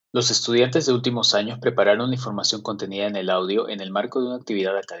Los estudiantes de últimos años prepararon información contenida en el audio en el marco de una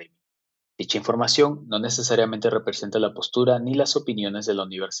actividad académica. Dicha información no necesariamente representa la postura ni las opiniones de la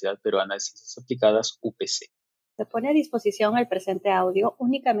Universidad Peruana de Ciencias Aplicadas UPC. Se pone a disposición el presente audio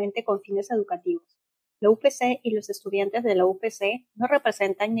únicamente con fines educativos. La UPC y los estudiantes de la UPC no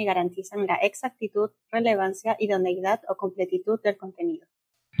representan ni garantizan la exactitud, relevancia, idoneidad o completitud del contenido.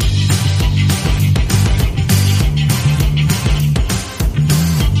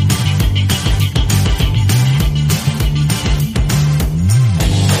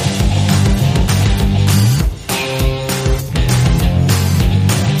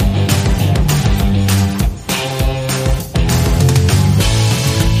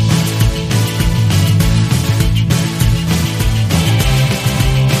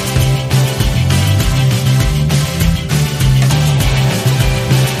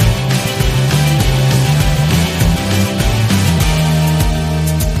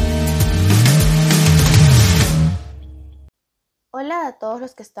 Hola a todos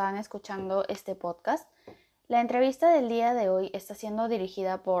los que están escuchando este podcast. La entrevista del día de hoy está siendo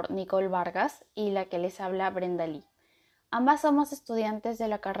dirigida por Nicole Vargas y la que les habla Brenda Lee. Ambas somos estudiantes de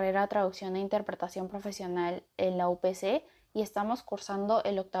la carrera Traducción e Interpretación Profesional en la UPC y estamos cursando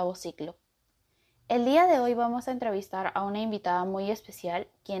el 8º ciclo. El día de hoy vamos a entrevistar a una invitada muy especial,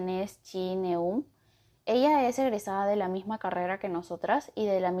 quien es Chi Neum. Ella es egresada de la misma carrera que nosotras y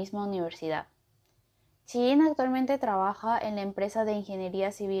de la misma universidad. Chin actualmente trabaja en la empresa de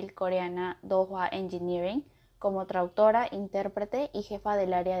ingeniería civil coreana Dohwa Engineering como traductora, intérprete y jefa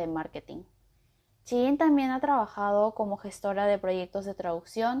del área de marketing. Chin también ha trabajado como gestora de proyectos de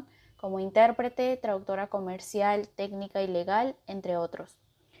traducción, como intérprete, traductora comercial, técnica y legal, entre otros.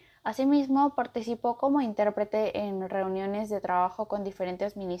 Asimismo, participó como intérprete en reuniones de trabajo con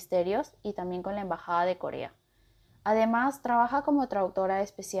diferentes ministerios y también con la Embajada de Corea. Además, trabaja como traductora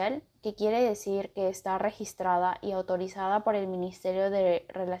especial, que quiere decir que está registrada y autorizada por el Ministerio de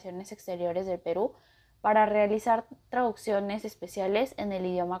Relaciones Exteriores del Perú para realizar traducciones especiales en el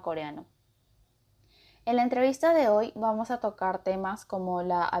idioma coreano. En la entrevista de hoy vamos a tocar temas como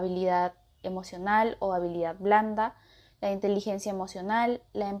la habilidad emocional o habilidad blanda, la inteligencia emocional,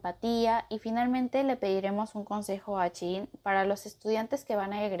 la empatía y finalmente le pediremos un consejo a Chin para los estudiantes que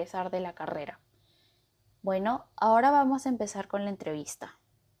van a egresar de la carrera. Bueno, ahora vamos a empezar con la entrevista.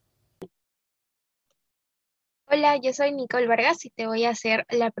 Hola, yo soy Nicole Vargas y te voy a hacer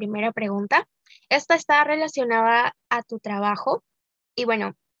la primera pregunta. Esta está relacionada a tu trabajo y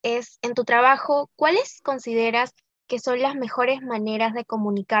bueno, es en tu trabajo, ¿cuáles consideras que son las mejores maneras de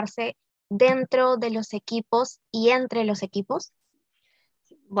comunicarse dentro de los equipos y entre los equipos?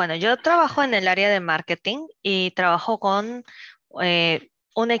 Bueno, yo trabajo en el área de marketing y trabajo con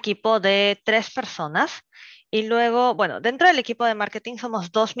un equipo de 3 personas. Y luego, bueno, dentro del equipo de marketing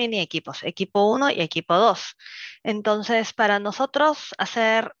somos dos mini equipos, equipo uno y equipo 2. Entonces, para nosotros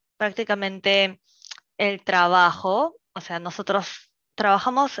hacer prácticamente el trabajo, o sea, nosotros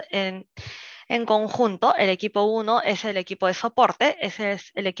trabajamos en conjunto. El equipo uno es el equipo de soporte, ese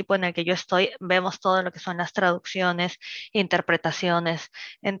es el equipo en el que yo estoy, vemos todo lo que son las traducciones, interpretaciones,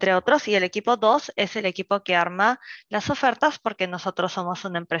 entre otros, y el equipo 2 es el equipo que arma las ofertas porque nosotros somos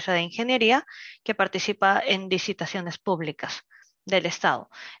una empresa de ingeniería que participa en licitaciones públicas del Estado.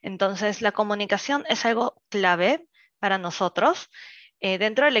 Entonces, la comunicación es algo clave para nosotros.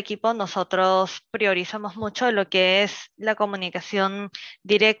 Dentro del equipo nosotros priorizamos mucho lo que es la comunicación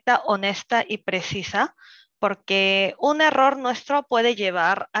directa, honesta y precisa, porque un error nuestro puede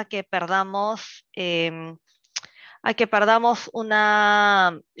llevar a que perdamos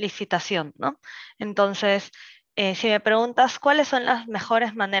una licitación, ¿no? Entonces, si me preguntas cuáles son las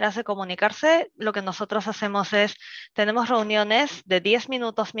mejores maneras de comunicarse, lo que nosotros hacemos es, tenemos reuniones de 10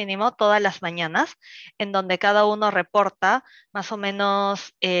 minutos mínimo todas las mañanas, en donde cada uno reporta más o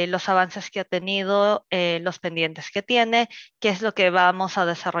menos los avances que ha tenido, los pendientes que tiene, qué es lo que vamos a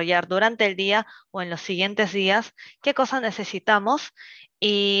desarrollar durante el día o en los siguientes días, qué cosas necesitamos.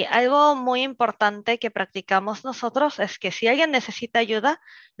 Y algo muy importante que practicamos nosotros es que si alguien necesita ayuda,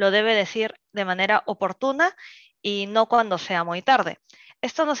 lo debe decir de manera oportuna y no cuando sea muy tarde.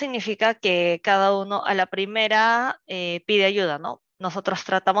 Esto no significa que cada uno a la primera pide ayuda, ¿no? Nosotros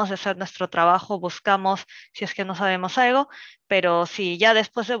tratamos de hacer nuestro trabajo, buscamos si es que no sabemos algo, pero si ya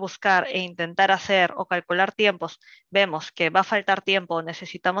después de buscar e intentar hacer o calcular tiempos vemos que va a faltar tiempo o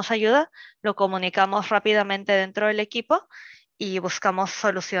necesitamos ayuda, lo comunicamos rápidamente dentro del equipo y buscamos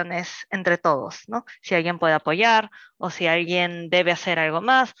soluciones entre todos, ¿no? Si alguien puede apoyar o si alguien debe hacer algo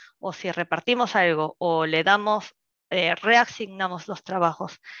más o si repartimos algo o le damos, reasignamos los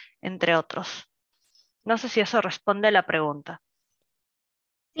trabajos, entre otros. No sé si eso responde a la pregunta.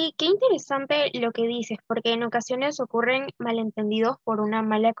 Sí, qué interesante lo que dices, porque en ocasiones ocurren malentendidos por una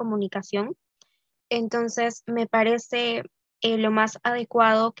mala comunicación. Entonces, me parece lo más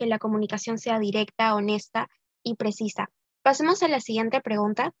adecuado que la comunicación sea directa, honesta y precisa. Pasemos a la siguiente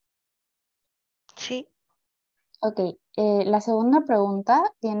pregunta. Sí, Ok, la segunda pregunta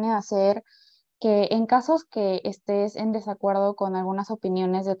tiene a ser que en casos que estés en desacuerdo con algunas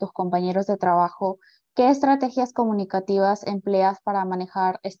opiniones de tus compañeros de trabajo, ¿qué estrategias comunicativas empleas para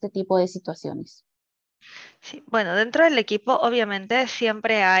manejar este tipo de situaciones? sí. Bueno, dentro del equipo obviamente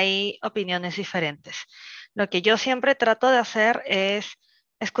siempre hay opiniones diferentes. Lo que yo siempre trato de hacer es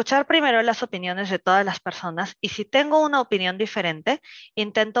escuchar primero las opiniones de todas las personas y si tengo una opinión diferente,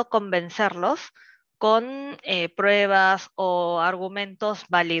 intento convencerlos con pruebas o argumentos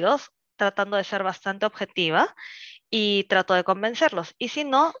válidos, tratando de ser bastante objetiva y trato de convencerlos. Y si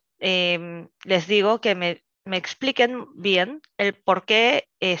no, les digo que me expliquen bien el por qué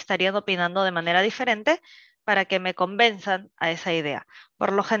estarían opinando de manera diferente para que me convenzan a esa idea.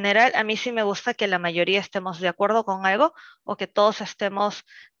 Por lo general, a mí sí me gusta que la mayoría estemos de acuerdo con algo o que todos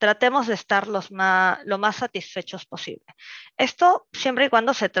tratemos de estar lo más satisfechos posible. Esto siempre y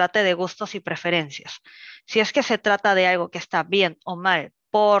cuando se trate de gustos y preferencias. Si es que se trata de algo que está bien o mal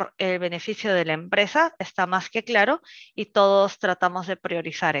por el beneficio de la empresa, está más que claro y todos tratamos de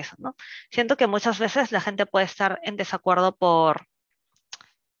priorizar eso, ¿no? Siento que muchas veces la gente puede estar en desacuerdo por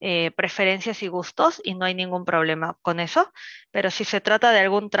preferencias y gustos y no hay ningún problema con eso, pero si se trata de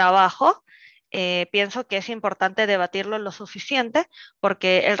algún trabajo, pienso que es importante debatirlo lo suficiente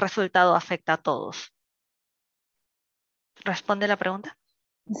porque el resultado afecta a todos. ¿Responde la pregunta?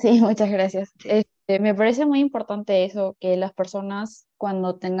 Sí, muchas gracias. Sí. Me parece muy importante eso, que las personas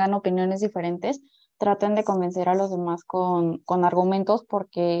cuando tengan opiniones diferentes traten de convencer a los demás con argumentos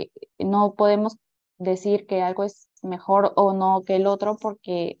porque no podemos decir que algo es mejor o no que el otro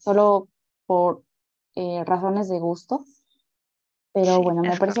porque solo por razones de gusto. Pero Sí, bueno,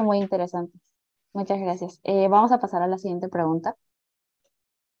 me es parece muy correcto. interesante. Muchas gracias. Vamos a pasar a la siguiente pregunta.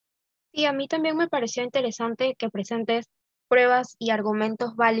 Sí, a mí también me pareció interesante que presentes pruebas y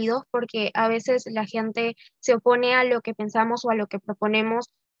argumentos válidos porque a veces la gente se opone a lo que pensamos o a lo que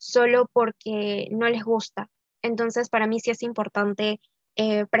proponemos solo porque no les gusta. Entonces, para mí sí es importante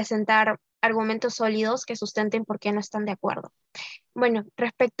presentar argumentos sólidos que sustenten por qué no están de acuerdo. Bueno,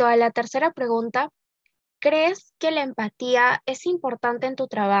 respecto a la tercera pregunta, ¿crees que la empatía es importante en tu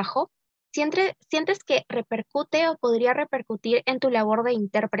trabajo? ¿Sientes que repercute o podría repercutir en tu labor de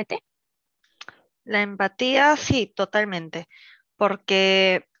intérprete? La empatía, sí, totalmente.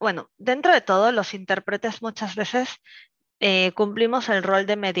 Porque, bueno, dentro de todo, los intérpretes muchas veces cumplimos el rol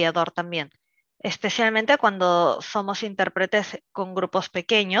de mediador también, especialmente cuando somos intérpretes con grupos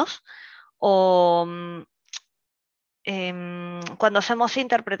pequeños o cuando hacemos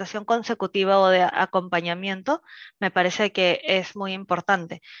interpretación consecutiva o de acompañamiento, me parece que es muy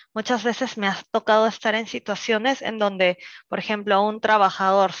importante. Muchas veces me ha tocado estar en situaciones en donde, por ejemplo, a un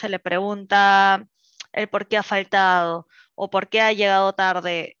trabajador se le pregunta el por qué ha faltado o por qué ha llegado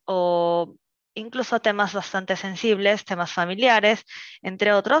tarde o incluso temas bastante sensibles, temas familiares,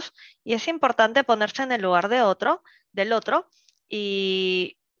 entre otros, y es importante ponerse en el lugar del otro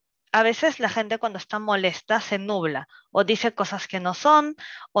y a veces la gente cuando está molesta se nubla o dice cosas que no son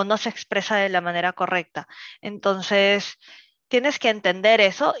o no se expresa de la manera correcta. Entonces, tienes que entender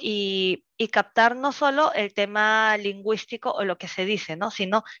eso y captar no solo el tema lingüístico o lo que se dice, ¿no?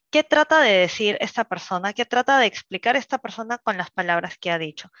 Sino qué trata de decir esta persona, qué trata de explicar esta persona con las palabras que ha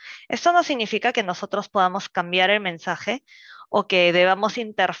dicho. Esto no significa que nosotros podamos cambiar el mensaje o que debamos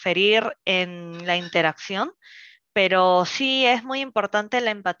interferir en la interacción, pero sí es muy importante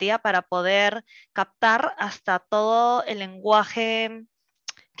la empatía para poder captar hasta todo el lenguaje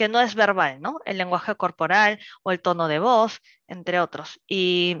que no es verbal, ¿no? El lenguaje corporal o el tono de voz, entre otros.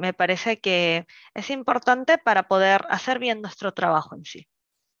 Y me parece que es importante para poder hacer bien nuestro trabajo en sí.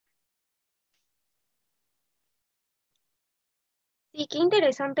 Sí, qué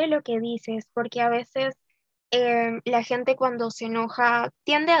interesante lo que dices, porque a veces la gente cuando se enoja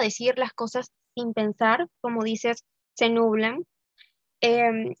tiende a decir las cosas sin pensar, como dices, se nublan.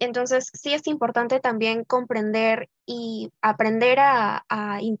 Entonces, sí es importante también comprender y aprender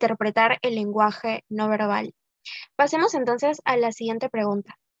a interpretar el lenguaje no verbal. Pasemos entonces a la siguiente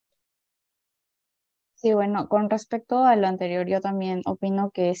pregunta. Sí, bueno, con respecto a lo anterior, yo también opino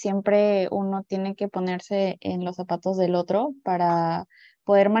que siempre uno tiene que ponerse en los zapatos del otro para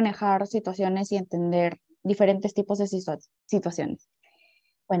poder manejar situaciones y entender diferentes tipos de situaciones.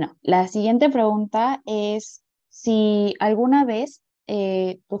 Bueno, la siguiente pregunta es si alguna vez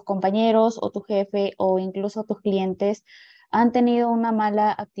tus compañeros o tu jefe o incluso tus clientes han tenido una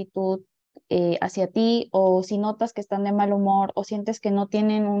mala actitud hacia ti, o si notas que están de mal humor o sientes que no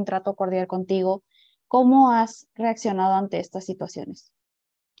tienen un trato cordial contigo, ¿cómo has reaccionado ante estas situaciones?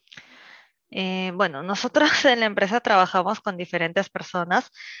 Bueno, nosotros en la empresa trabajamos con diferentes personas.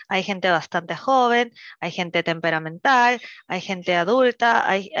 Hay gente bastante joven, hay gente temperamental, hay gente adulta,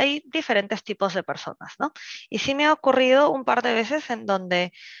 hay diferentes tipos de personas, ¿no? Y sí me ha ocurrido un par de veces en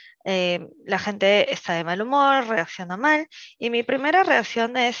donde la gente está de mal humor, reacciona mal, y mi primera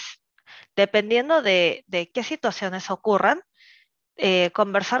reacción es, dependiendo de qué situaciones ocurran,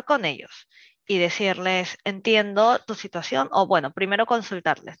 conversar con ellos y decirles, entiendo tu situación, o bueno, primero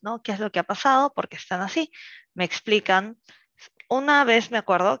consultarles, ¿no? ¿Qué es lo que ha pasado? ¿Por qué están así? Me explican. Una vez me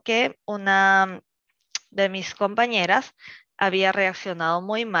acuerdo que una de mis compañeras había reaccionado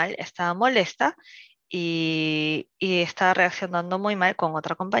muy mal, estaba molesta y estaba reaccionando muy mal con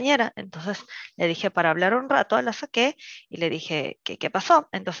otra compañera. Entonces le dije para hablar un rato, la saqué y le dije qué pasó.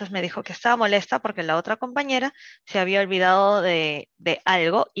 Entonces me dijo que estaba molesta porque la otra compañera se había olvidado de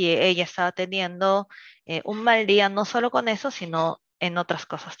algo y ella estaba teniendo un mal día no solo con eso, sino en otras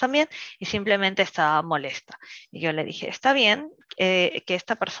cosas también, y simplemente estaba molesta. Y yo le dije, está bien que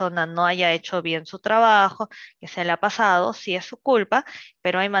esta persona no haya hecho bien su trabajo, que se le ha pasado, sí es su culpa,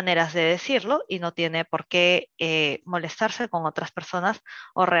 pero hay maneras de decirlo y no tiene por qué molestarse con otras personas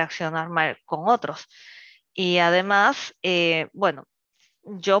o reaccionar mal con otros. Y además, bueno,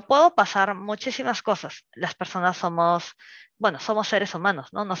 yo puedo pasar muchísimas cosas. Las personas somos, bueno, somos seres humanos,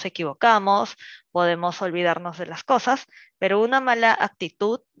 ¿no? Nos equivocamos, podemos olvidarnos de las cosas, pero una mala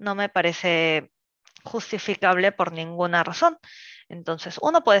actitud no me parece justificable por ninguna razón. Entonces,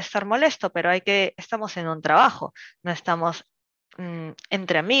 uno puede estar molesto, pero estamos en un trabajo, no estamos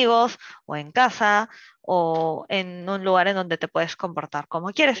entre amigos o en casa o en un lugar en donde te puedes comportar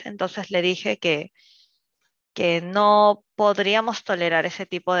como quieres. Entonces le dije que no podríamos tolerar ese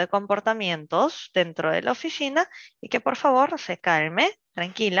tipo de comportamientos dentro de la oficina y que por favor se calme,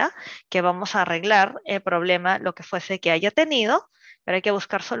 tranquila, que vamos a arreglar el problema, lo que fuese que haya tenido, pero hay que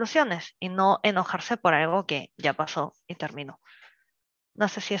buscar soluciones y no enojarse por algo que ya pasó y terminó. No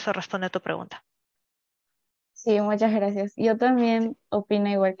sé si eso responde a tu pregunta. Sí, muchas gracias. Yo también opino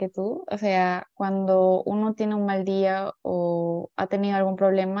igual que tú. O sea, cuando uno tiene un mal día o ha tenido algún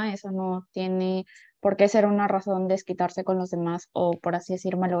problema, eso no tiene por qué ser una razón de desquitarse con los demás o, por así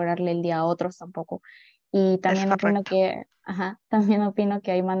decir, malograrle el día a otros tampoco. Y Es también opino correcto. que, ajá, también opino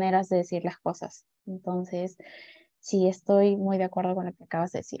que hay maneras de decir las cosas. Entonces, sí, estoy muy de acuerdo con lo que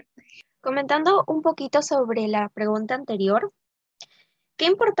acabas de decir. Comentando un poquito sobre la pregunta anterior, qué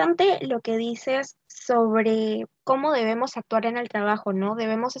importante lo que dices sobre cómo debemos actuar en el trabajo, ¿no?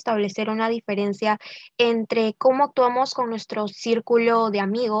 Debemos establecer una diferencia entre cómo actuamos con nuestro círculo de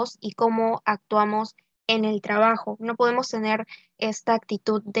amigos y cómo actuamos en el trabajo. No podemos tener esta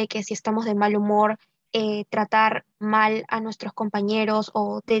actitud de que si estamos de mal humor, tratar mal a nuestros compañeros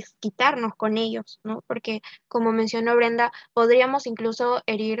o desquitarnos con ellos, ¿no? Porque, como mencionó Brenda, podríamos incluso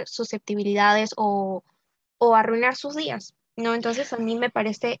herir susceptibilidades o arruinar sus días, ¿no? Entonces a mí me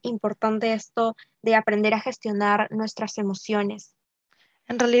parece importante esto de aprender a gestionar nuestras emociones.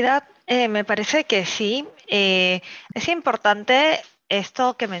 En realidad, me parece que sí, es importante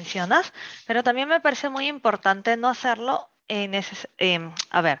esto que mencionas, pero también me parece muy importante no hacerlo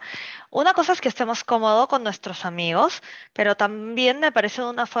a ver, una cosa es que estemos cómodos con nuestros amigos, pero también me parece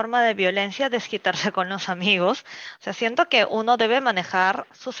una forma de violencia desquitarse con los amigos. O sea, siento que uno debe manejar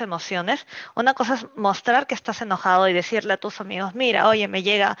sus emociones. Una cosa es mostrar que estás enojado y decirle a tus amigos, mira, oye, me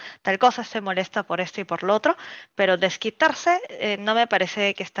llega tal cosa, estoy molesta por esto y por lo otro, pero desquitarse no me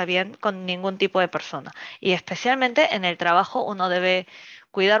parece que está bien con ningún tipo de persona. Y especialmente en el trabajo uno debe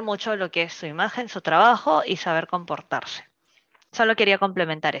cuidar mucho lo que es su imagen, su trabajo y saber comportarse. Solo quería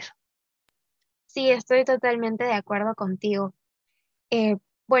complementar eso. Sí, estoy totalmente de acuerdo contigo. Eh,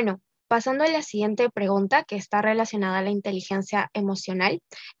 bueno, pasando a la siguiente pregunta que está relacionada a la inteligencia emocional,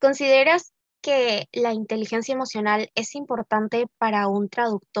 ¿consideras que la inteligencia emocional es importante para un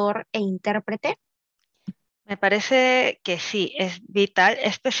traductor e intérprete? Me parece que sí, es vital,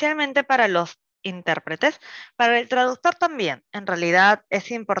 especialmente para los intérpretes. Para el traductor también, en realidad es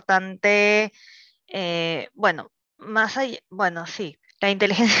importante, bueno, más allá, bueno, sí, la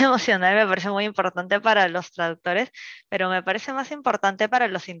inteligencia emocional me parece muy importante para los traductores, pero me parece más importante para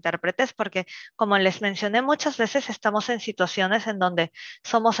los intérpretes porque, como les mencioné, muchas veces estamos en situaciones en donde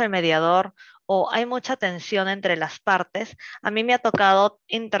somos el mediador o hay mucha tensión entre las partes. A mí me ha tocado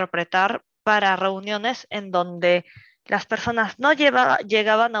interpretar para reuniones en donde Las personas no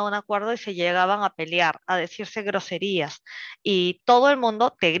llegaban a un acuerdo y se llegaban a pelear, a decirse groserías, y todo el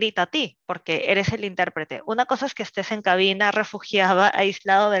mundo te grita a ti porque eres el intérprete. Una cosa es que estés en cabina, refugiada,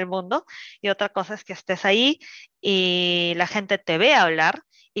 aislado del mundo, y otra cosa es que estés ahí y la gente te ve hablar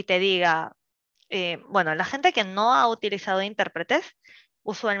y te diga, bueno, la gente que no ha utilizado intérpretes,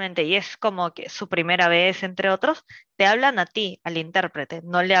 usualmente, y es como que su primera vez, entre otros, te hablan a ti, al intérprete,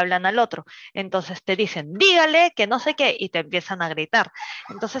 no le hablan al otro. Entonces te dicen, dígale que no sé qué, y te empiezan a gritar.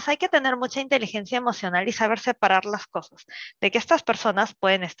 Entonces hay que tener mucha inteligencia emocional y saber separar las cosas, de que estas personas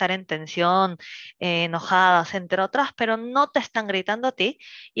pueden estar en tensión, enojadas, entre otras, pero no te están gritando a ti,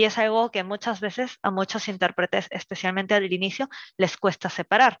 y es algo que muchas veces a muchos intérpretes, especialmente al inicio, les cuesta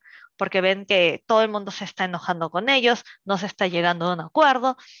separar porque ven que todo el mundo se está enojando con ellos, no se está llegando a un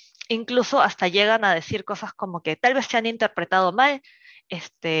acuerdo, incluso hasta llegan a decir cosas como que tal vez se han interpretado mal,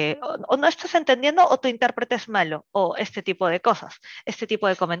 o no estás entendiendo o tu intérprete es malo, o este tipo de cosas, este tipo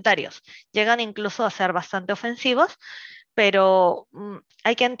de comentarios. Llegan incluso a ser bastante ofensivos, pero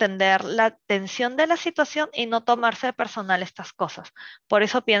hay que entender la tensión de la situación y no tomarse personal estas cosas. Por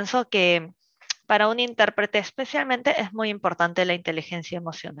eso pienso que para un intérprete especialmente es muy importante la inteligencia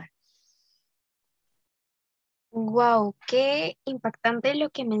emocional. Wow, qué impactante lo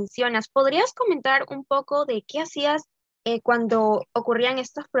que mencionas. ¿Podrías comentar un poco de qué hacías cuando ocurrían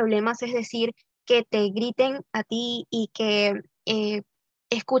estos problemas? Es decir, que te griten a ti y que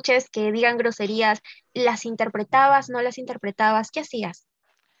escuches que digan groserías. ¿Las interpretabas, no las interpretabas? ¿Qué hacías?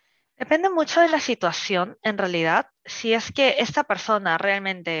 Depende mucho de la situación, en realidad. Si es que esta persona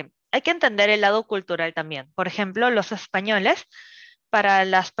realmente, hay que entender el lado cultural también. Por ejemplo, los españoles, para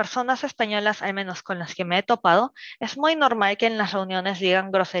las personas españolas, al menos con las que me he topado, es muy normal que en las reuniones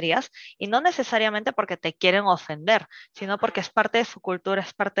digan groserías y no necesariamente porque te quieren ofender, sino porque es parte de su cultura,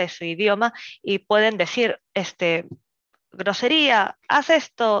 es parte de su idioma y pueden decir, grosería, haz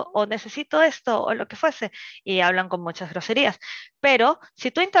esto o necesito esto o lo que fuese, y hablan con muchas groserías. Pero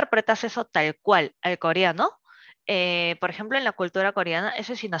si tú interpretas eso tal cual al coreano, por ejemplo, en la cultura coreana,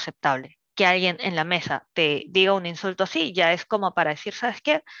 eso es inaceptable. Que alguien en la mesa te diga un insulto así, ya es como para decir, ¿sabes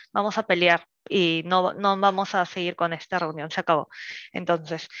qué? Vamos a pelear y no vamos a seguir con esta reunión, se acabó.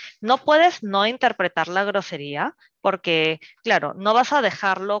 Entonces, no puedes no interpretar la grosería porque, claro, no vas a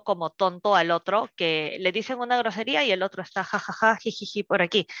dejarlo como tonto al otro que le dicen una grosería y el otro está jajaja, jijiji por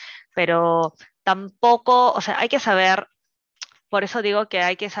aquí. Pero tampoco, o sea, hay que saber, por eso digo que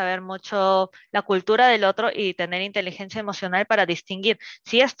hay que saber mucho la cultura del otro y tener inteligencia emocional para distinguir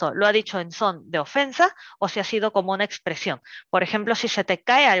si esto lo ha dicho en son de ofensa o si ha sido como una expresión. Por ejemplo, si se te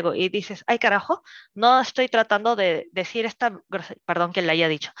cae algo y dices, ay carajo, no estoy tratando de decir esta grosería, perdón que le haya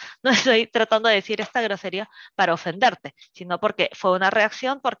dicho, no estoy tratando de decir esta grosería para ofenderte, sino porque fue una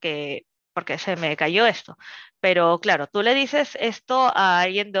reacción porque se me cayó esto. Pero claro, tú le dices esto a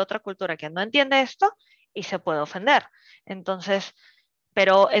alguien de otra cultura que no entiende esto y se puede ofender. Entonces,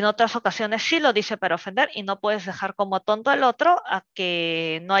 pero en otras ocasiones sí lo dice para ofender y no puedes dejar como tonto al otro a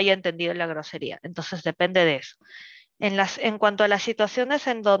que no haya entendido la grosería. Entonces depende de eso. En cuanto a las situaciones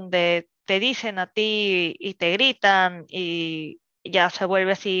en donde te dicen a ti y te gritan y ya se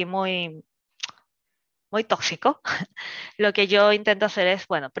vuelve así muy, muy tóxico, lo que yo intento hacer es,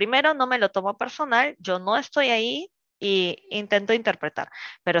 bueno, primero no me lo tomo personal, yo no estoy ahí y intento interpretar.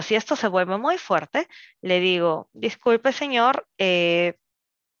 Pero si esto se vuelve muy fuerte, le digo, disculpe señor,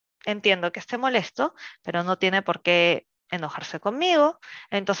 entiendo que esté molesto, pero no tiene por qué enojarse conmigo.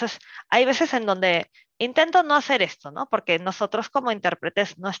 Entonces, hay veces en donde intento no hacer esto, ¿no? Porque nosotros como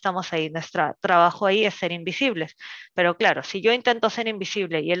intérpretes no estamos ahí, nuestro trabajo ahí es ser invisibles. Pero claro, si yo intento ser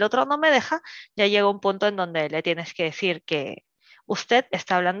invisible y el otro no me deja, ya llega un punto en donde le tienes que decir que usted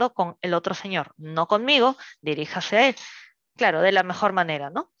está hablando con el otro señor, no conmigo, diríjase a él. Claro, de la mejor manera,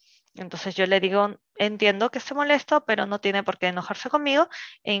 ¿no? Entonces yo le digo, entiendo que esté molesto, pero no tiene por qué enojarse conmigo,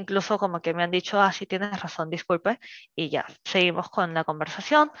 e incluso como que me han dicho, ah, sí tienes razón, disculpe, y ya, seguimos con la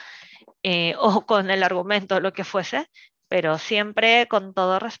conversación o con el argumento, lo que fuese, pero siempre con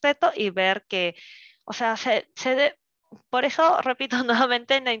todo respeto y ver que, o sea, por eso repito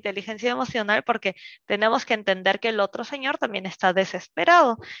nuevamente en la inteligencia emocional, porque tenemos que entender que el otro señor también está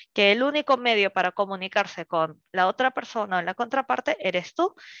desesperado, que el único medio para comunicarse con la otra persona o la contraparte eres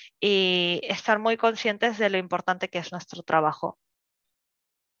tú y estar muy conscientes de lo importante que es nuestro trabajo.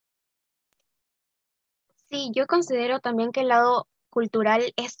 Sí, yo considero también que el lado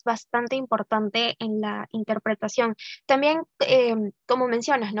cultural es bastante importante en la interpretación. También, como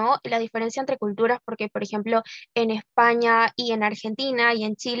mencionas, ¿no? La diferencia entre culturas, porque, por ejemplo, en España y en Argentina y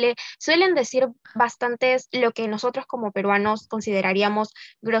en Chile suelen decir bastantes lo que nosotros como peruanos consideraríamos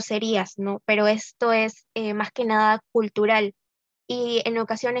groserías, ¿no? Pero esto es más que nada cultural. Y en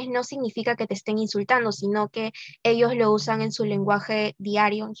ocasiones no significa que te estén insultando, sino que ellos lo usan en su lenguaje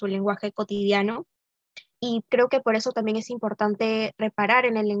diario, en su lenguaje cotidiano. Y creo que por eso también es importante reparar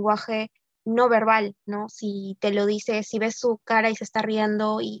en el lenguaje no verbal, ¿no? Si te lo dice, si ves su cara y se está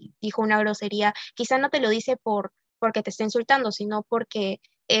riendo y dijo una grosería, quizá no te lo dice porque te está insultando, sino porque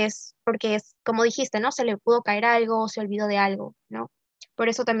es, como dijiste, ¿no? Se le pudo caer algo, se olvidó de algo, ¿no? Por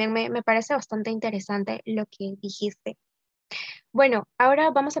eso también me parece bastante interesante lo que dijiste. Bueno,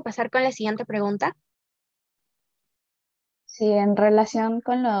 ahora vamos a pasar con la siguiente pregunta. Sí, en relación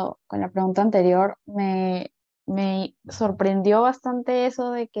con la pregunta anterior, me sorprendió bastante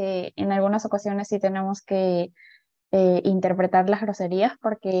eso de que en algunas ocasiones sí tenemos que interpretar las groserías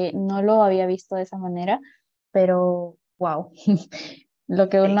porque no lo había visto de esa manera, pero wow, lo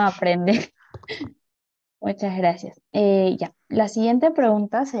que Sí. uno aprende. Muchas gracias. Ya, la siguiente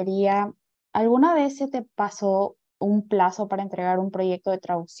pregunta sería, ¿alguna vez se te pasó un plazo para entregar un proyecto de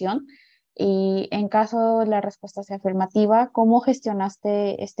traducción? Y en caso la respuesta sea afirmativa, ¿cómo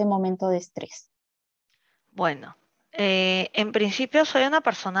gestionaste este momento de estrés? Bueno, en principio soy una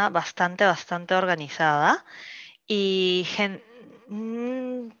persona bastante organizada y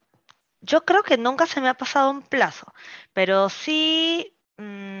yo creo que nunca se me ha pasado un plazo, pero sí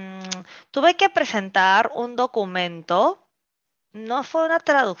tuve que presentar un documento. No fue una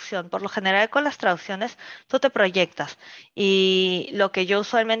traducción. Por lo general con las traducciones tú te proyectas y lo que yo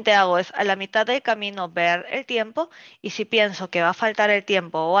usualmente hago es a la mitad del camino ver el tiempo y si pienso que va a faltar el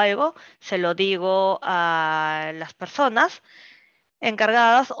tiempo o algo, se lo digo a las personas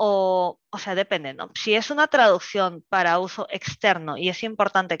encargadas o sea, depende, ¿no? Si es una traducción para uso externo y es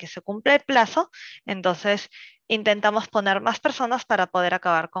importante que se cumpla el plazo, entonces intentamos poner más personas para poder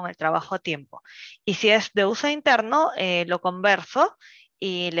acabar con el trabajo a tiempo. Y si es de uso interno, lo converso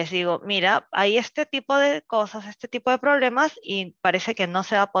y les digo, mira, hay este tipo de cosas, este tipo de problemas y parece que no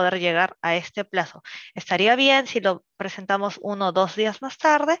se va a poder llegar a este plazo. Estaría bien si lo presentamos 1 o 2 días más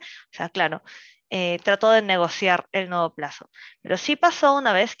tarde. O sea, claro, trato de negociar el nuevo plazo. Pero sí pasó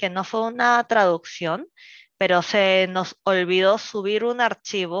una vez que no fue una traducción, pero se nos olvidó subir un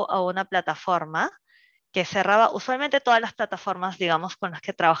archivo a una plataforma que cerraba, usualmente todas las plataformas, digamos, con las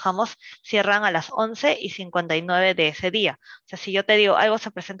que trabajamos cierran a las 11:59 de ese día. O sea, si yo te digo algo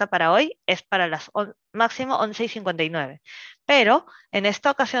se presenta para hoy, es para las máximo 11:59. Pero en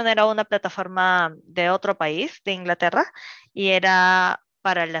esta ocasión era una plataforma de otro país, de Inglaterra, y era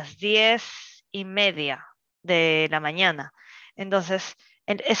para las 10:30 de la mañana. Entonces,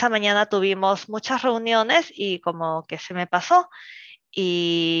 esa mañana tuvimos muchas reuniones y como que se me pasó.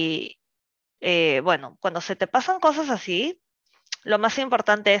 Y bueno, cuando se te pasan cosas así, lo más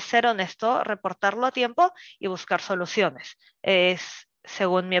importante es ser honesto, reportarlo a tiempo y buscar soluciones. Es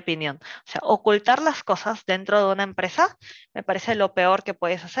según mi opinión. O sea, ocultar las cosas dentro de una empresa me parece lo peor que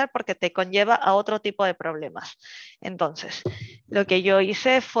puedes hacer porque te conlleva a otro tipo de problemas. Entonces, lo que yo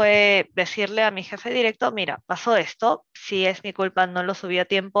hice fue decirle a mi jefe directo, mira, pasó esto, si es mi culpa, no lo subí a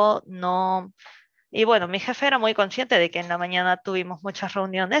tiempo, no. Y bueno, mi jefe era muy consciente de que en la mañana tuvimos muchas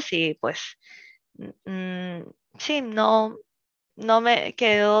reuniones y pues mm, sí, no me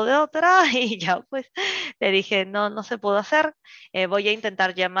quedó de otra y ya pues le dije, no, no se pudo hacer, voy a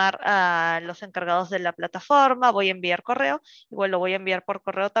intentar llamar a los encargados de la plataforma, voy a enviar correo, igual lo voy a enviar por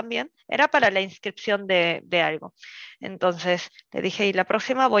correo también, era para la inscripción de algo. Entonces le dije, y la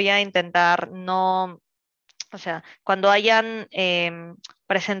próxima voy a intentar no, o sea, cuando hayan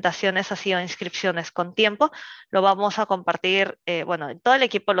presentaciones así o inscripciones con tiempo, lo vamos a compartir, bueno, todo el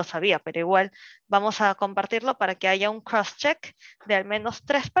equipo lo sabía, pero igual vamos a compartirlo para que haya un cross-check de al menos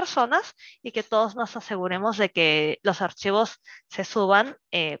 3 personas y que todos nos aseguremos de que los archivos se suban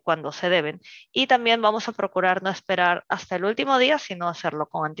cuando se deben. Y también vamos a procurar no esperar hasta el último día, sino hacerlo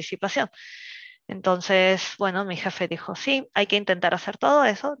con anticipación. Entonces, bueno, mi jefe dijo, sí, hay que intentar hacer todo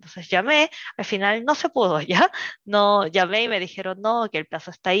eso. Entonces llamé, al final no se pudo ya, no llamé y me dijeron, no, que el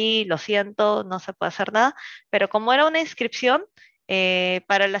plazo está ahí, lo siento, no se puede hacer nada. Pero como era una inscripción,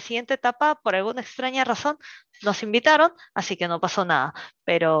 para la siguiente etapa, por alguna extraña razón, nos invitaron, así que no pasó nada.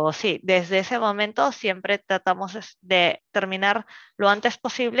 Pero sí, desde ese momento siempre tratamos de terminar lo antes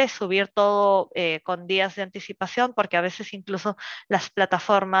posible, subir todo con días de anticipación, porque a veces incluso las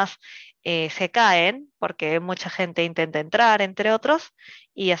plataformas se caen porque mucha gente intenta entrar, entre otros,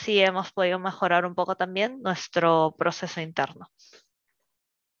 y así hemos podido mejorar un poco también nuestro proceso interno.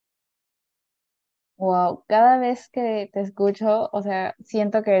 Wow, cada vez que te escucho, o sea,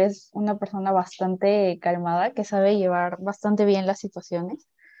 siento que eres una persona bastante calmada, que sabe llevar bastante bien las situaciones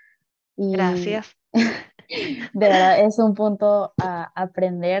y Gracias, de verdad es un punto a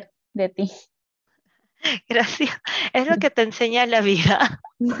aprender de ti. gracias. Es lo que te enseña la vida.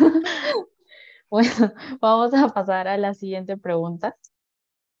 Bueno, vamos a pasar a la siguiente pregunta.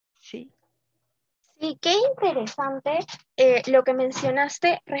 Sí, Sí, qué interesante lo que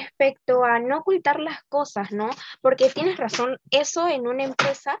mencionaste respecto a no ocultar las cosas, ¿no? Porque tienes razón, eso en una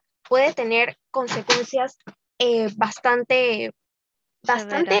empresa puede tener consecuencias bastante,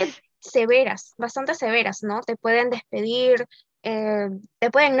 bastante severas. bastante severas, ¿no? Te pueden despedir, eh, te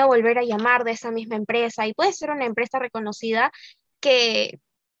pueden no volver a llamar de esa misma empresa y puede ser una empresa reconocida que,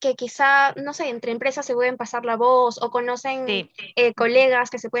 que quizá, no sé, entre empresas se pueden pasar la voz o conocen Sí,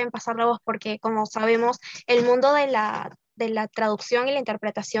 colegas que se pueden pasar la voz porque, como sabemos, el mundo de la traducción y la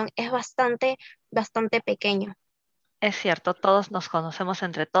interpretación es bastante, bastante pequeño. es cierto, todos nos conocemos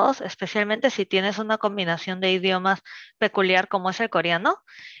entre todos, especialmente si tienes una combinación de idiomas peculiar como es el coreano,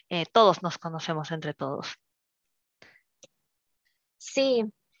 todos nos conocemos entre todos. Sí,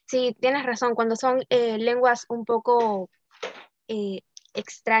 sí, tienes razón, cuando son lenguas un poco eh,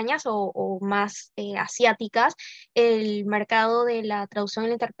 extrañas o más asiáticas, el mercado de la traducción y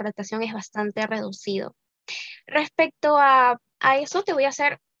la interpretación es bastante reducido. Respecto a eso, te voy a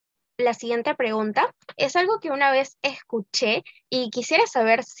hacer la siguiente pregunta. Es algo que una vez escuché y quisiera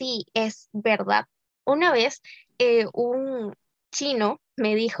saber si es verdad. Una vez un chino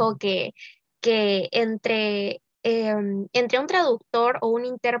me dijo que entre un traductor o un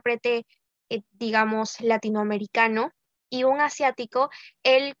intérprete, digamos, latinoamericano y un asiático,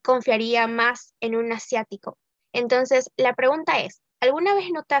 él confiaría más en un asiático. Entonces, la pregunta es, ¿alguna vez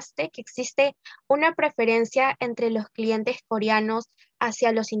notaste que existe una preferencia entre los clientes coreanos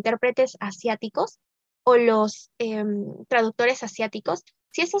hacia los intérpretes asiáticos o los traductores asiáticos?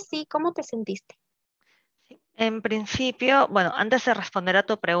 Si es así, ¿cómo te sentiste? En principio, bueno, antes de responder a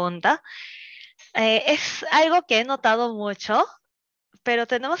tu pregunta, es algo que he notado mucho, pero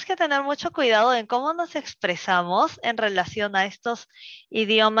tenemos que tener mucho cuidado en cómo nos expresamos en relación a estos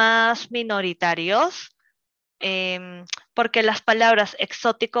idiomas minoritarios, porque las palabras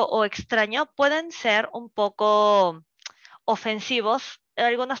exótico o extraño pueden ser un poco ofensivos.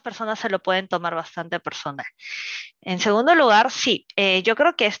 Algunas personas se lo pueden tomar bastante personal. En segundo lugar, sí, yo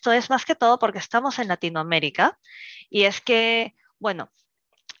creo que esto es más que todo porque estamos en Latinoamérica y es que, bueno,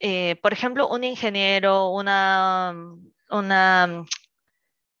 por ejemplo, un ingeniero, una,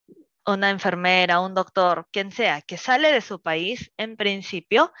 una enfermera, un doctor, quien sea, que sale de su país en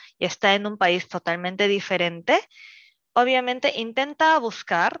principio y está en un país totalmente diferente, obviamente intenta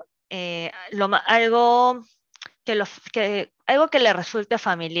buscar algo algo que le resulte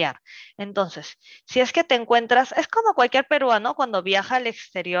familiar. Entonces, si es que te encuentras, es como cualquier peruano cuando viaja al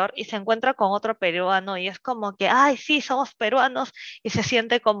exterior y se encuentra con otro peruano y es como que, ay, sí, somos peruanos y se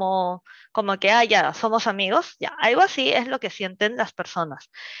siente como que, ah, ya, somos amigos, ya, algo así es lo que sienten las personas.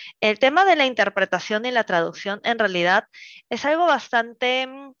 El tema de la interpretación y la traducción en realidad es algo bastante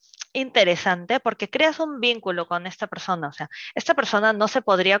interesante porque creas un vínculo con esta persona, o sea, esta persona no se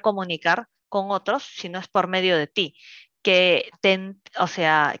podría comunicar con otros si no es por medio de ti, o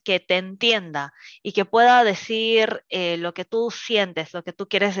sea, que te entienda y que pueda decir lo que tú sientes, lo que tú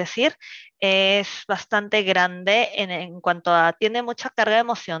quieres decir, es bastante grande en cuanto a, tiene mucha carga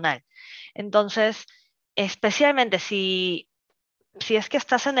emocional. Entonces, especialmente si es que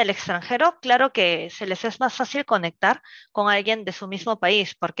estás en el extranjero, claro que se les es más fácil conectar con alguien de su mismo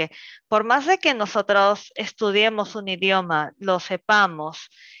país, porque por más de que nosotros estudiemos un idioma, lo sepamos,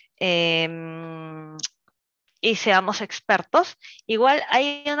 em, y seamos expertos, igual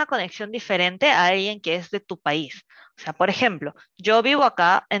hay una conexión diferente a alguien que es de tu país. O sea, por ejemplo, yo vivo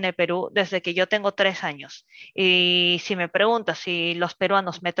acá en el Perú desde que yo tengo 3 años y si me preguntas si los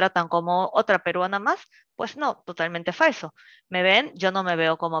peruanos me tratan como otra peruana más, pues no, totalmente falso. Me ven, yo no me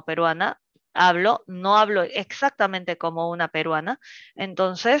veo como peruana. No hablo exactamente como una peruana.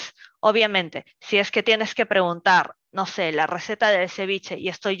 Entonces, obviamente, si es que tienes que preguntar, no sé, la receta del ceviche y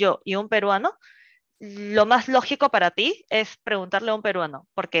estoy yo y un peruano, lo más lógico para ti es preguntarle a un peruano,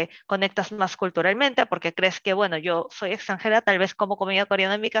 porque conectas más culturalmente, porque crees que, bueno, yo soy extranjera, tal vez como comida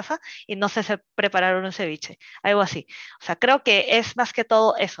coreana en mi casa y no sé preparar un ceviche, algo así. O sea, creo que es más que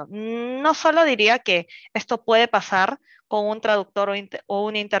todo eso. No solo diría que esto puede pasar con un traductor o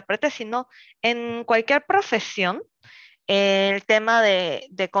un intérprete, sino en cualquier profesión. El tema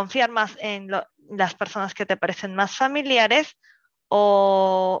de confiar más en las personas que te parecen más familiares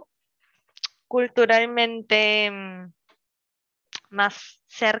o culturalmente más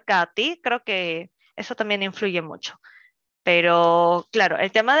cerca a ti, creo que eso también influye mucho. Pero claro,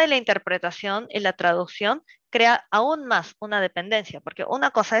 el tema de la interpretación y la traducción crea aún más una dependencia, porque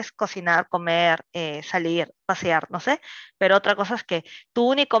una cosa es cocinar, comer, salir, pasear, no sé, pero otra cosa es que tu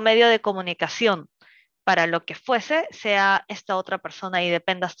único medio de comunicación para lo que fuese sea esta otra persona y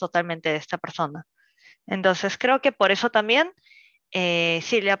dependas totalmente de esta persona. Entonces creo que por eso también,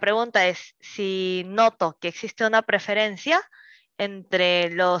 si la pregunta es si noto que existe una preferencia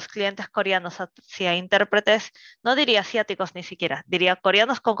entre los clientes coreanos hacia intérpretes, no diría asiáticos ni siquiera, diría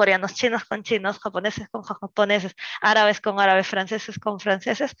coreanos con coreanos, chinos con chinos, japoneses con japoneses, árabes con árabes, franceses con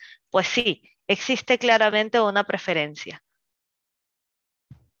franceses, pues sí, existe claramente una preferencia.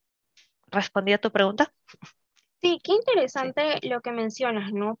 ¿Respondí a tu pregunta? Sí, qué Sí. interesante lo que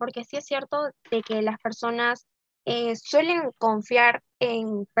mencionas, ¿no? Porque sí es cierto de que las personas suelen confiar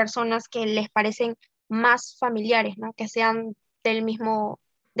en personas que les parecen más familiares, ¿no? Que sean del mismo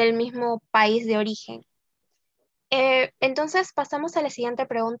país de origen. Entonces, pasamos a la siguiente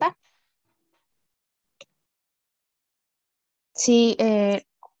pregunta. Sí,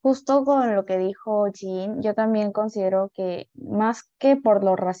 justo con lo que dijo Jean, yo también considero que más que por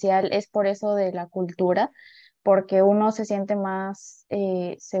lo racial es por eso de la cultura, porque uno se siente más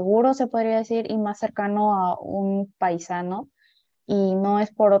seguro, se podría decir, y más cercano a un paisano, y no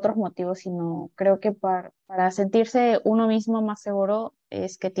es por otros motivos, sino creo que para sentirse uno mismo más seguro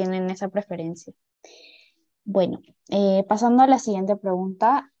es que tienen esa preferencia. Bueno, pasando a la siguiente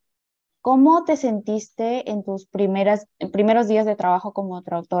pregunta. ¿Cómo te sentiste en tus primeros días de trabajo como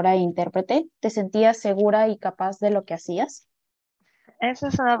traductora e intérprete? ¿Te sentías segura y capaz de lo que hacías? Esa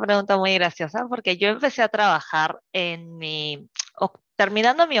es una pregunta muy graciosa porque yo empecé a trabajar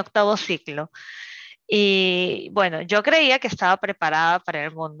terminando mi octavo ciclo. Y bueno, yo creía que estaba preparada para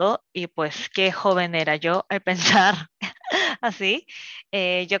el mundo y pues qué joven era yo al pensar así.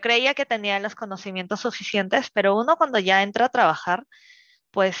 Yo creía que tenía los conocimientos suficientes, pero uno cuando ya entra a trabajar,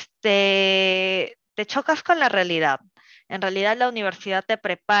 pues te chocas con la realidad. En realidad la universidad te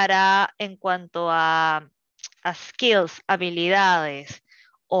prepara en cuanto a skills, habilidades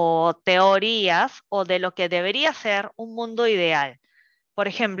o teorías o de lo que debería ser un mundo ideal. Por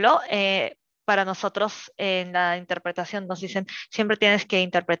ejemplo, para nosotros en la interpretación nos dicen, siempre tienes que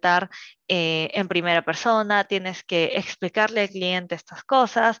interpretar en primera persona, tienes que explicarle al cliente estas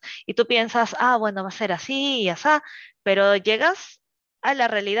cosas y tú piensas, ah, bueno, va a ser así y así, pero llegas a la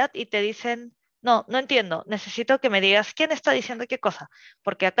realidad y te dicen, no, no entiendo, necesito que me digas quién está diciendo qué cosa,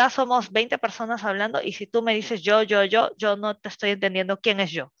 porque acá somos 20 personas hablando y si tú me dices yo no te estoy entendiendo quién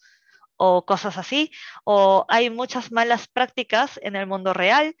es yo o cosas así, o hay muchas malas prácticas en el mundo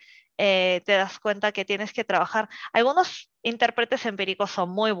real, te das cuenta que tienes que trabajar. Algunos intérpretes empíricos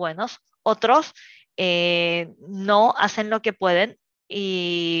son muy buenos, otros no hacen lo que pueden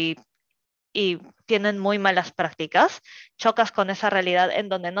y, y tienen muy malas prácticas. Chocas con esa realidad en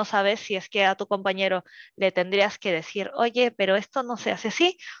donde no sabes si es que a tu compañero le tendrías que decir, oye, pero esto no se hace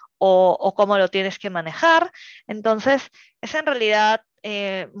así, o cómo lo tienes que manejar. Entonces, es en realidad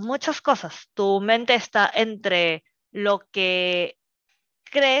muchas cosas. Tu mente está entre lo que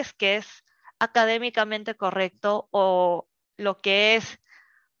crees que es académicamente correcto o lo que es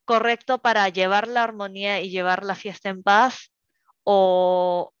correcto para llevar la armonía y llevar la fiesta en paz,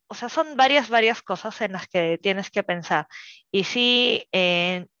 o sea, son varias cosas en las que tienes que pensar. Y sí,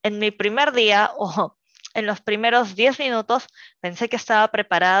 en mi primer día o en los primeros 10 minutos pensé que estaba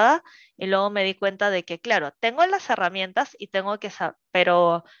preparada y luego me di cuenta de que, claro, tengo las herramientas y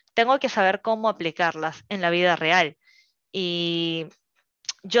pero tengo que saber cómo aplicarlas en la vida real. Y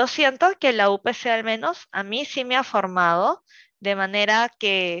yo siento que la UPC al menos a mí sí me ha formado de manera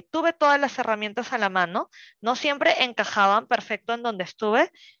que tuve todas las herramientas a la mano, no siempre encajaban perfecto en donde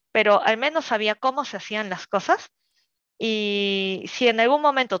estuve, pero al menos sabía cómo se hacían las cosas y si en algún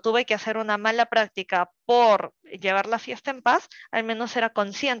momento tuve que hacer una mala práctica por llevar la fiesta en paz, al menos era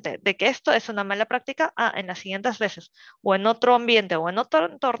consciente de que esto es una mala práctica, en las siguientes veces o en otro ambiente o en otro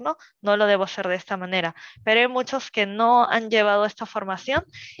entorno no lo debo hacer de esta manera. Pero hay muchos que no han llevado esta formación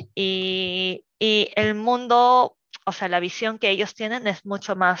y el mundo, o sea, la visión que ellos tienen es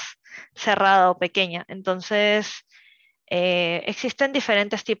mucho más cerrada o pequeña. Entonces existen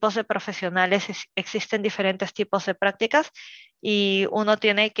diferentes tipos de profesionales, existen diferentes tipos de prácticas y uno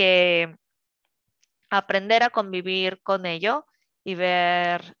tiene que aprender a convivir con ello y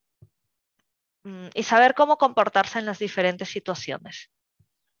ver y saber cómo comportarse en las diferentes situaciones.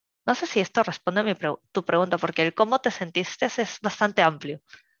 No sé si esto responde a tu pregunta, porque el cómo te sentiste es bastante amplio.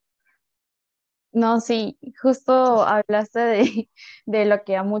 No, sí, justo hablaste de lo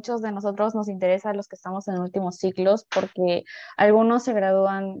que a muchos de nosotros nos interesa, los que estamos en últimos ciclos, porque algunos se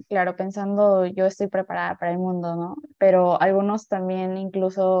gradúan, claro, pensando yo estoy preparada para el mundo, ¿no? Pero algunos también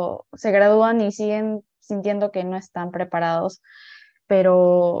incluso se gradúan y siguen sintiendo que no están preparados,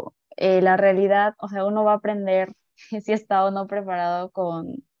 pero la realidad, o sea, uno va a aprender si está o no preparado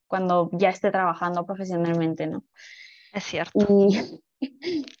cuando ya esté trabajando profesionalmente, ¿no? Es cierto. Y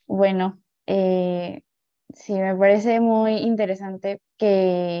bueno, sí, me parece muy interesante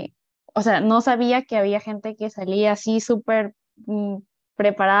que, o sea, no sabía que había gente que salía así súper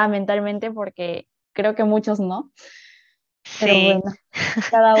preparada mentalmente porque creo que muchos no, pero Sí. bueno,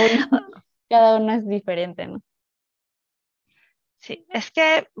 cada uno, cada uno es diferente, ¿no? Sí, es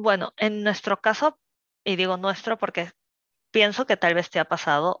que, bueno, en nuestro caso, y digo nuestro porque pienso que tal vez te ha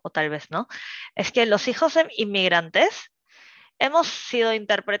pasado o tal vez no, es que los hijos de inmigrantes hemos sido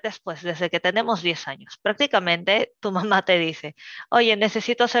intérpretes pues desde que tenemos 10 años. Prácticamente tu mamá te dice, oye,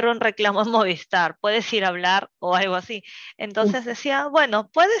 necesito hacer un reclamo en Movistar, ¿puedes ir a hablar o algo así? Sí, Entonces decía, bueno,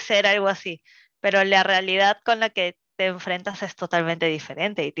 puede ser algo así, pero la realidad con la que te enfrentas es totalmente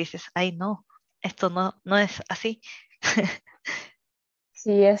diferente y dices, ay, no, esto no es así.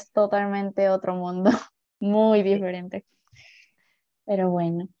 sí, es totalmente otro mundo, muy Sí. diferente. Pero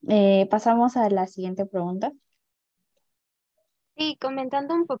bueno, pasamos a la siguiente pregunta. Sí,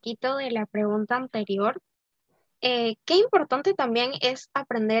 comentando un poquito de la pregunta anterior, qué importante también es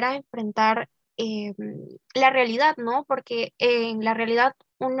aprender a enfrentar eh, la realidad, ¿no? Porque en la realidad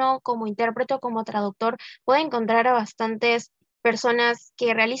uno como intérprete o como traductor puede encontrar a bastantes personas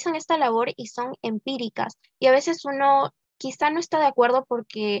que realizan esta labor y son empíricas. Y a veces uno quizá no está de acuerdo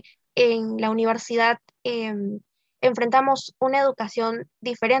porque en la universidad enfrentamos una educación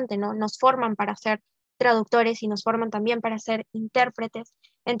diferente, ¿no? Nos forman para ser traductores y nos forman también para ser intérpretes.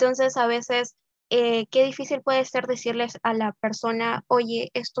 Entonces, a veces qué difícil puede ser decirles a la persona,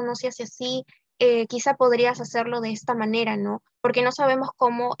 oye, esto no se hace así, quizá podrías hacerlo de esta manera, ¿no? Porque no sabemos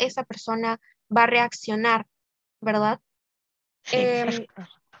cómo esa persona va a reaccionar, ¿verdad? Sí, es Em,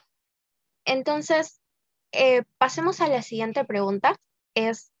 entonces, pasemos a la siguiente pregunta,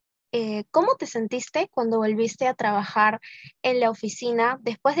 es, ¿cómo te sentiste cuando volviste a trabajar en la oficina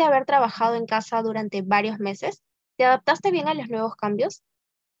después de haber trabajado en casa durante varios meses? ¿Te adaptaste bien a los nuevos cambios?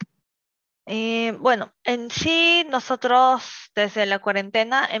 Bueno, en sí nosotros desde la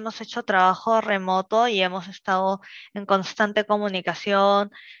cuarentena hemos hecho trabajo remoto y hemos estado en constante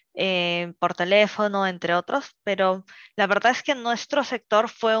comunicación por teléfono, entre otros, pero la verdad es que nuestro sector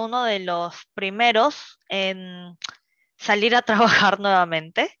fue uno de los primeros en salir a trabajar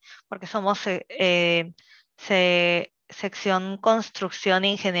nuevamente, porque somos sección construcción,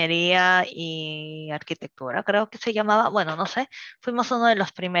 ingeniería y arquitectura, creo que se llamaba. Bueno, no sé, fuimos uno de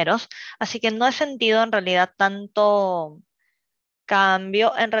los primeros, así que no he sentido en realidad tanto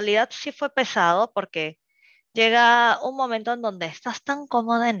cambio. En realidad sí fue pesado porque llega un momento en donde estás tan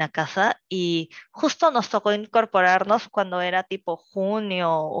cómoda en la casa y justo nos tocó incorporarnos cuando era tipo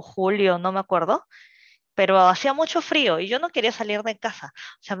junio o julio, no me acuerdo, pero hacía mucho frío y yo no quería salir de casa.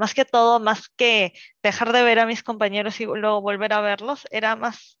 O sea, más que todo, más que dejar de ver a mis compañeros y luego volver a verlos, era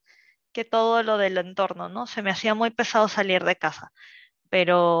más que todo lo del entorno, ¿no? Se me hacía muy pesado salir de casa,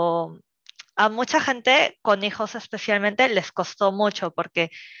 pero a mucha gente con hijos especialmente les costó mucho porque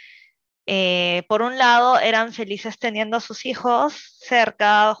por un lado eran felices teniendo a sus hijos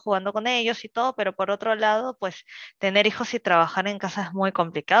cerca, jugando con ellos y todo, pero por otro lado, pues tener hijos y trabajar en casa es muy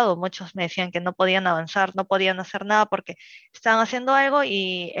complicado. Muchos me decían que no podían avanzar, no podían hacer nada porque estaban haciendo algo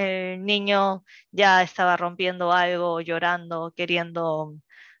y el niño ya estaba rompiendo algo, llorando, queriendo,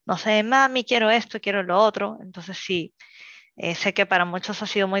 no sé, mami, quiero esto, quiero lo otro. Entonces sí, sé que para muchos ha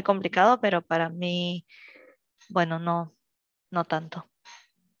sido muy complicado, pero para mí, bueno, no tanto.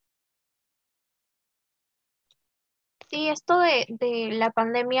 Sí, esto de la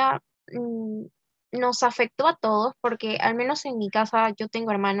pandemia nos afectó a todos porque al menos en mi casa yo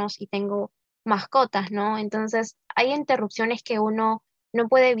tengo hermanos y tengo mascotas, ¿no? Entonces hay interrupciones que uno no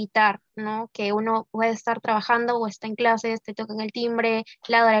puede evitar, ¿no? Que uno puede estar trabajando o está en clases, te tocan el timbre,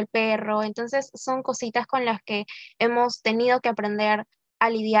 ladra el perro. Entonces son cositas con las que hemos tenido que aprender a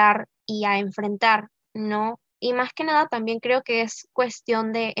lidiar y a enfrentar, ¿no? Y más que nada también creo que es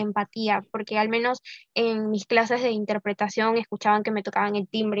cuestión de empatía, porque al menos en mis clases de interpretación escuchaban que me tocaban el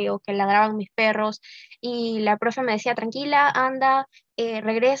timbre o que ladraban mis perros y la profe me decía, tranquila, anda,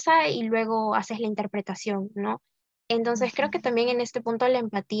 regresa y luego haces la interpretación, ¿no? Entonces creo que también en este punto la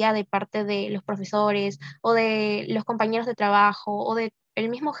empatía de parte de los profesores o de los compañeros de trabajo o de el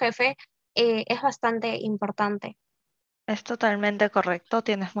mismo jefe es bastante importante. Es totalmente correcto,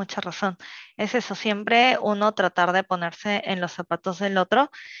 tienes mucha razón. Es eso, siempre uno tratar de ponerse en los zapatos del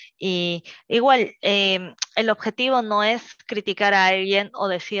otro y igual, el objetivo no es criticar a alguien o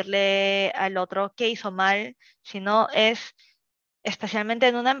decirle al otro qué hizo mal, sino es, especialmente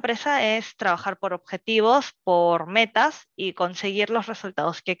en una empresa, es trabajar por objetivos, por metas y conseguir los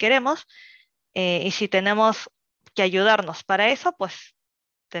resultados que queremos. Y si tenemos que ayudarnos para eso, pues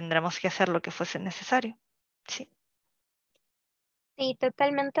tendremos que hacer lo que fuese necesario. Sí, Sí,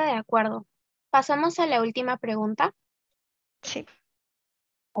 totalmente de acuerdo. Pasamos a la última pregunta. sí.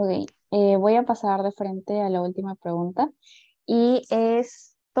 Ok, voy a pasar de frente a la última pregunta y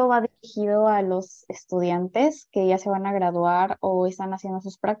esto va dirigido a los estudiantes que ya se van a graduar o están haciendo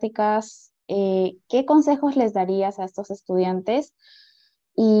sus prácticas. ¿Qué consejos les darías a estos estudiantes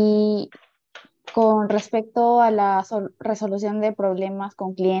y con respecto a la resolución de problemas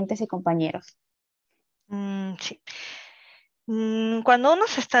con clientes y compañeros? Sí. Cuando uno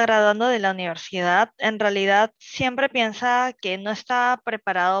se está graduando de la universidad, en realidad siempre piensa que no está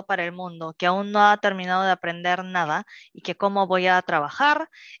preparado para el mundo, que aún no ha terminado de aprender nada y que cómo voy a trabajar.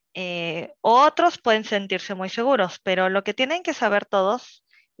 Otros pueden sentirse muy seguros, pero lo que tienen que saber todos,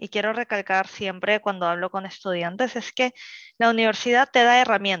 y quiero recalcar siempre cuando hablo con estudiantes, es que la universidad te da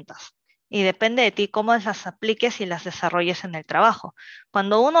herramientas. Y depende de ti cómo las apliques y las desarrolles en el trabajo.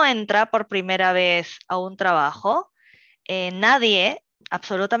 Cuando uno entra por primera vez a un trabajo, nadie,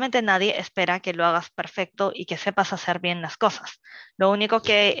 absolutamente nadie, espera que lo hagas perfecto y que sepas hacer bien las cosas. Lo único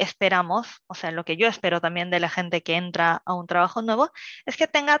que esperamos, o sea, lo que yo espero también de la gente que entra a un trabajo nuevo, es que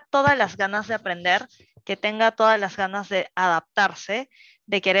tenga todas las ganas de aprender, que tenga todas las ganas de adaptarse,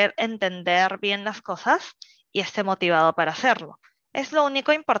 de querer entender bien las cosas y esté motivado para hacerlo. Es lo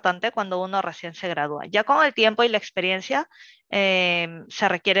único importante cuando uno recién se gradúa. Ya con el tiempo y la experiencia se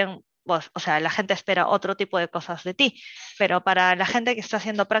requieren, pues, o sea, la gente espera otro tipo de cosas de ti, pero para la gente que está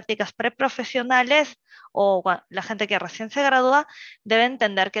haciendo prácticas preprofesionales o la gente que recién se gradúa, debe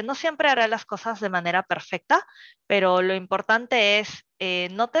entender que no siempre hará las cosas de manera perfecta, pero lo importante es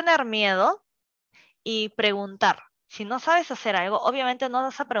no tener miedo y preguntar. Si no sabes hacer algo, obviamente no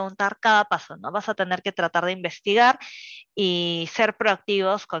vas a preguntar cada paso, ¿no? Vas a tener que tratar de investigar y ser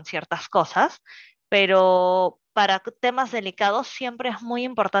proactivos con ciertas cosas, pero para temas delicados siempre es muy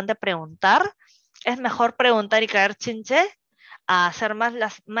importante preguntar. Es mejor preguntar y caer chinche a hacer más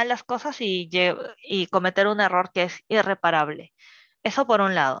las malas cosas y cometer un error que es irreparable. Eso por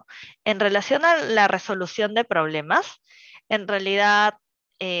un lado. En relación a la resolución de problemas, en realidad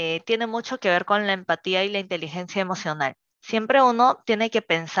tiene mucho que ver con la empatía y la inteligencia emocional. Siempre uno tiene que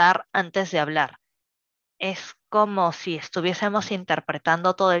pensar antes de hablar. Es como si estuviésemos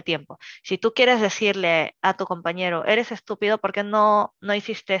interpretando todo el tiempo. Si tú quieres decirle a tu compañero, eres estúpido, ¿por qué no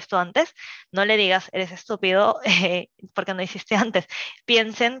hiciste esto antes? No le digas, eres estúpido, ¿por qué no hiciste antes?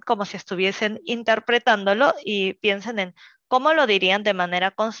 Piensen como si estuviesen interpretándolo y piensen en cómo lo dirían de manera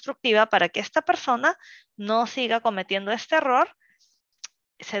constructiva para que esta persona no siga cometiendo este error,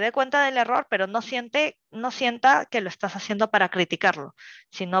 se dé cuenta del error, pero no sienta que lo estás haciendo para criticarlo,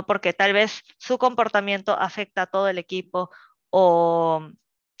 sino porque tal vez su comportamiento afecta a todo el equipo o,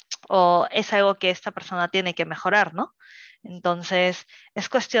 o es algo que esta persona tiene que mejorar, ¿no? Entonces, es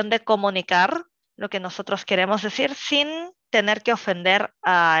cuestión de comunicar lo que nosotros queremos decir sin tener que ofender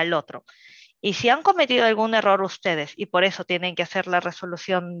al otro. Y si han cometido algún error ustedes y por eso tienen que hacer la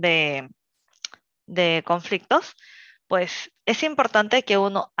resolución de conflictos, pues es importante que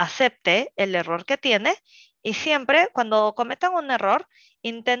uno acepte el error que tiene y siempre cuando cometan un error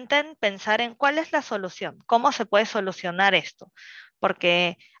intenten pensar en cuál es la solución, cómo se puede solucionar esto,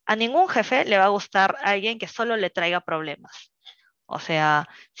 porque a ningún jefe le va a gustar a alguien que solo le traiga problemas. O sea,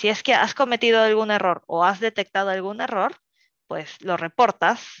 si es que has cometido algún error o has detectado algún error, pues lo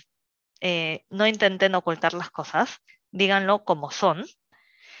reportas, no intenten ocultar las cosas, díganlo como son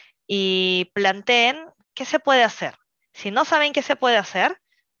y planteen qué se puede hacer. Si no saben qué se puede hacer,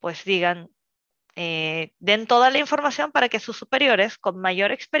 pues digan, den toda la información para que sus superiores con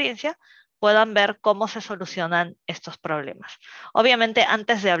mayor experiencia puedan ver cómo se solucionan estos problemas. Obviamente,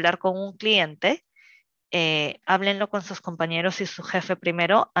 antes de hablar con un cliente, háblenlo con sus compañeros y su jefe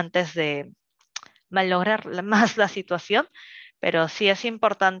primero antes de malograr más la situación, pero sí es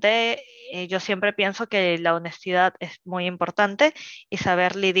importante, yo siempre pienso que la honestidad es muy importante y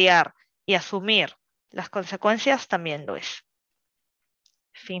saber lidiar y asumir las consecuencias también lo es.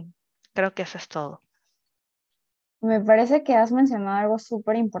 En fin, creo que eso es todo. Me parece que has mencionado algo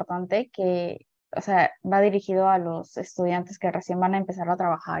súper importante que, o sea, va dirigido a los estudiantes que recién van a empezar a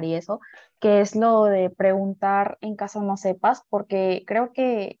trabajar y eso, que es lo de preguntar en caso no sepas, porque creo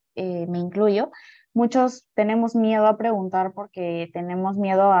que me incluyo, muchos tenemos miedo a preguntar porque tenemos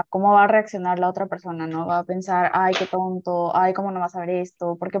miedo a cómo va a reaccionar la otra persona, ¿no? Va a pensar, ay, qué tonto, ay, cómo no va a saber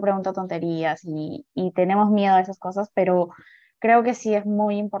esto, por qué pregunta tonterías y tenemos miedo a esas cosas, pero creo que sí es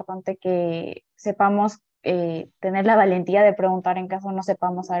muy importante que sepamos tener la valentía de preguntar en caso no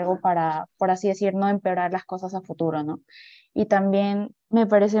sepamos algo para, por así decir, no empeorar las cosas a futuro, ¿no? Y también me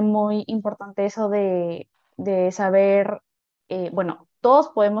parece muy importante eso de saber, bueno, todos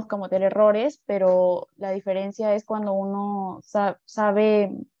podemos cometer errores, pero la diferencia es cuando uno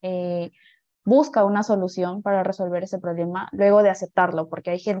sabe, busca una solución para resolver ese problema luego de aceptarlo,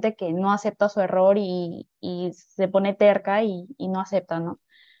 porque hay gente que no acepta su error y se pone terca y no acepta, ¿no?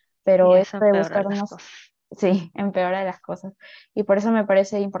 Y Pero eso esto de empeora buscar las unos, cosas. sí, empeora las cosas. Y por eso me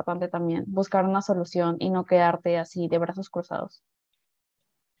parece importante también buscar una solución y no quedarte así de brazos cruzados.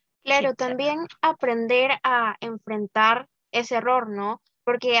 Claro, Sí, también aprender a enfrentar ese error, ¿no?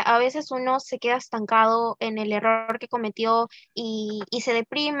 Porque a veces uno se queda estancado en el error que cometió y se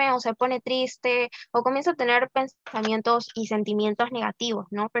deprime o se pone triste o comienza a tener pensamientos y sentimientos negativos,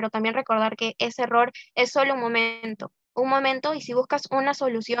 ¿no? Pero también recordar que ese error es solo un momento y si buscas una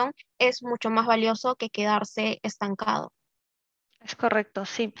solución es mucho más valioso que quedarse estancado. es correcto,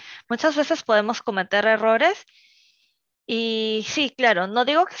 sí. Muchas veces podemos cometer errores y sí, claro, no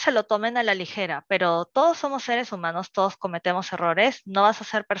digo que se lo tomen a la ligera, pero todos somos seres humanos, todos cometemos errores. No vas a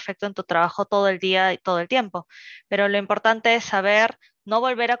ser perfecto en tu trabajo todo el día y todo el tiempo, pero lo importante es saber no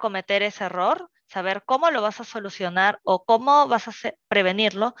volver a cometer ese error, saber cómo lo vas a solucionar o cómo vas a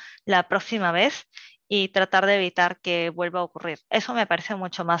prevenirlo la próxima vez y tratar de evitar que vuelva a ocurrir. Eso me parece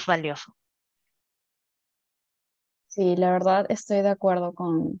mucho más valioso. Sí, la verdad estoy de acuerdo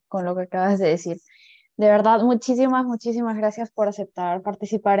con lo que acabas de decir. De verdad, muchísimas, muchísimas gracias por aceptar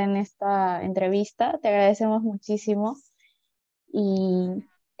participar en esta entrevista. Te agradecemos muchísimo y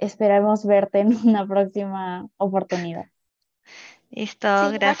esperamos verte en una próxima oportunidad. Listo,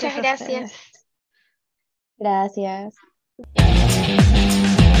 Sí, muchas gracias a ustedes. gracias. Gracias.